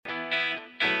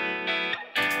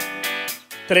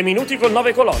3 minuti con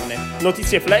 9 colonne.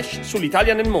 Notizie flash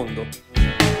sull'Italia nel mondo.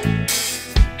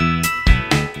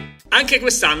 Anche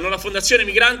quest'anno la Fondazione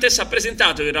Migrantes ha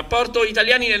presentato il Rapporto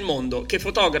Italiani nel Mondo, che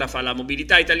fotografa la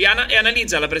mobilità italiana e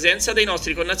analizza la presenza dei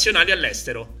nostri connazionali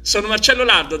all'estero. Sono Marcello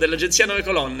Lardo dell'agenzia 9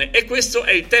 Colonne e questo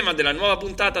è il tema della nuova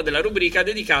puntata della rubrica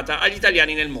dedicata agli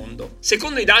italiani nel mondo.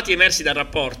 Secondo i dati emersi dal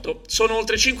rapporto, sono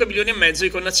oltre 5 milioni e mezzo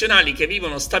i connazionali che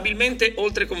vivono stabilmente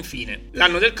oltre confine.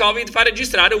 L'anno del Covid fa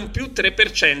registrare un più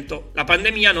 3%. La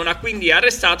pandemia non ha quindi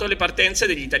arrestato le partenze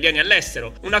degli italiani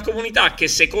all'estero, una comunità che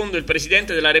secondo il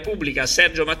Presidente della Repubblica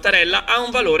Sergio Mattarella ha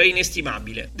un valore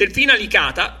inestimabile. Delfina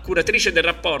Licata, curatrice del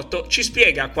rapporto, ci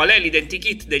spiega qual è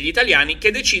l'identikit degli italiani che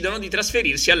decidono di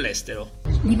trasferirsi all'estero.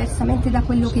 Diversamente da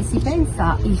quello che si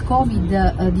pensa, il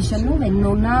Covid-19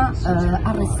 non ha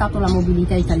arrestato la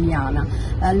mobilità italiana,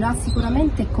 l'ha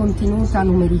sicuramente contenuta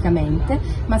numericamente,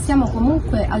 ma siamo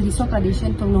comunque al di sopra dei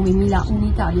 109.000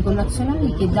 unità di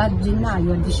connazionali che da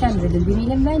gennaio a dicembre del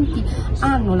 2020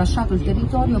 hanno lasciato il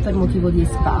territorio per motivo di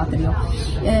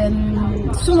espatrio.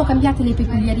 Sono cambiate le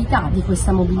peculiarità di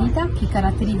questa mobilità che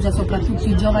caratterizza soprattutto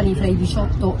i giovani fra i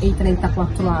 18 e i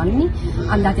 34 anni,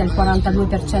 andati al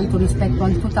 42% rispetto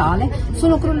al totale.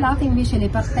 Sono crollate invece le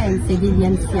partenze degli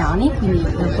anziani, quindi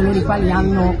coloro i quali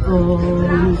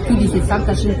hanno più di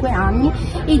 65 anni,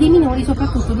 e dei minori,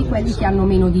 soprattutto di quelli che hanno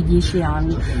meno di 10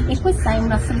 anni. E questa è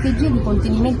una strategia di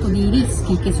contenimento dei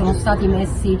rischi che sono stati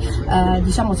messi,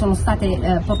 sono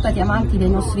state portati avanti dai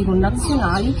nostri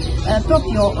connazionali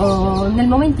proprio nel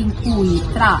momento in cui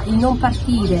tra il non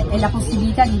partire e la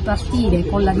possibilità di partire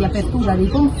con la riapertura dei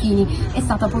confini è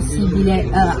stata possibile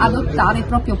adottare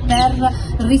proprio per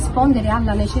rispondere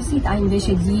alla necessità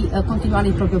invece di continuare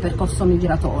il proprio percorso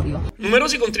migratorio.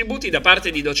 Numerosi contributi da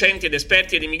parte di docenti ed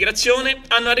esperti di immigrazione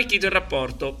hanno arricchito il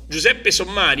rapporto. Giuseppe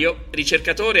Sommario,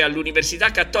 ricercatore all'Università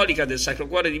Cattolica del Sacro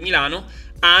Cuore di Milano,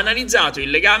 ha analizzato il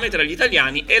legame tra gli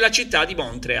italiani e la città di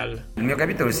Montreal. Il mio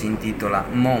capitolo si intitola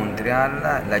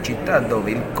Montreal, la città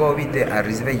dove il Covid ha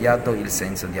risvegliato il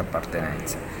senso di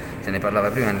appartenenza. Se ne parlava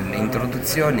prima nelle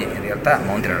introduzioni, in realtà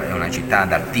Montreal è una città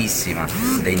ad altissima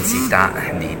densità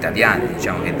di italiani,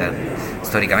 diciamo che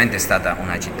storicamente è stata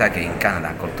una città che in Canada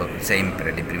ha accolto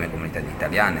sempre le prime comunità di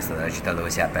italiani, è stata la città dove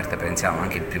si è aperta, pensiamo,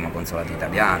 anche il primo consolato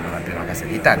italiano, la prima casa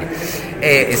d'Italia,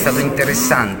 e è stato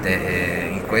interessante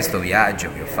in questo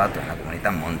viaggio che ho fatto nella comunità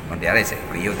mondialese,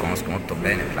 che io conosco molto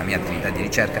bene per la mia attività di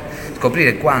ricerca,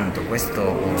 scoprire quanto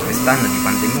quest'anno di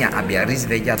pandemia abbia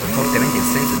risvegliato fortemente il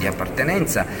senso di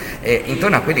appartenenza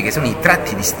intorno a quelli che sono i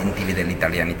tratti distintivi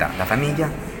dell'italianità: la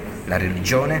famiglia, la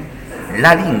religione,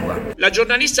 la lingua. La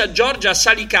giornalista Giorgia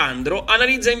Salicandro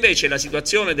analizza invece la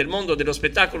situazione del mondo dello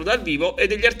spettacolo dal vivo e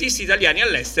degli artisti italiani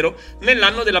all'estero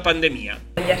nell'anno della pandemia.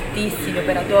 Gli artisti, gli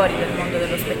operatori del mondo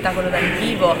dello spettacolo dal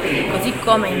vivo, così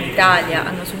come in Italia,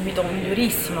 hanno subito un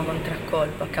durissimo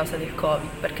contraccolpo a causa del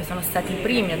Covid, perché sono stati i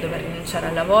primi a dover rinunciare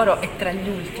al lavoro e tra gli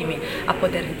ultimi a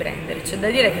poter riprendere. C'è da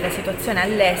dire che la situazione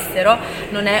all'estero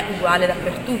non è uguale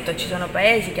dappertutto, ci sono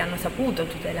paesi che hanno saputo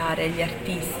tutelare gli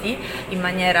artisti in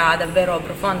maniera davvero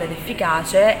profonda ed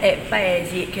efficace e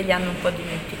paesi che li hanno un po'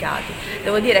 dimenticati.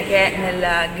 Devo dire che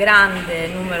nel grande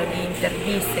numero di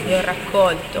interviste che ho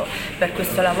raccolto per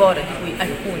questo lavoro, di cui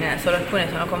solo alcune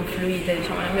sono confluite nel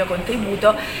mio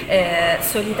contributo,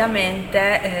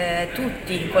 solitamente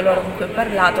tutti coloro con cui ho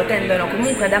parlato tendono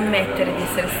comunque ad ammettere di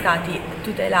essere stati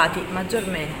tutelati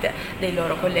maggiormente dei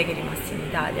loro colleghi rimasti in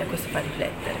Italia. Questo fa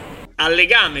riflettere. Al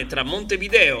legame tra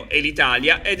Montevideo e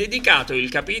l'Italia è dedicato il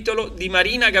capitolo di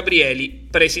Marina Gabrieli,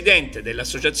 presidente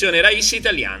dell'Associazione Raiz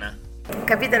Italiana. Un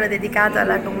capitolo dedicato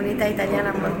alla comunità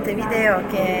italiana a Montevideo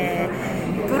che,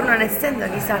 pur non essendo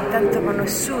chissà tanto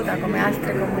conosciuta come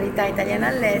altre comunità italiane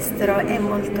all'estero, è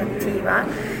molto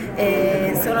attiva.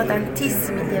 Sono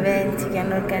tantissimi gli eventi che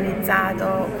hanno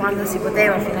organizzato quando si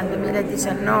poteva, fino al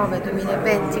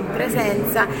 2019-2020 in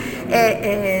presenza,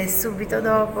 e subito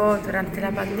dopo, durante la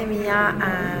pandemia,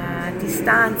 a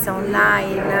distanza,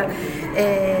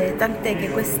 online, tant'è che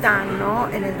quest'anno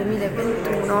e nel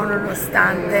 2021,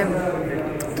 nonostante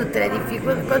tutte le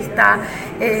difficoltà,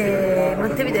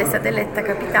 Montevideo è stata eletta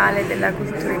capitale della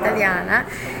cultura italiana,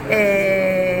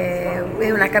 è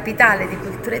una capitale di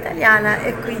cultura italiana,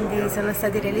 e quindi sono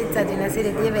stati realizzati una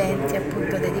serie di eventi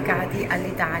appunto dedicati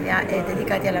all'Italia e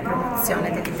dedicati alla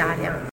promozione dell'Italia.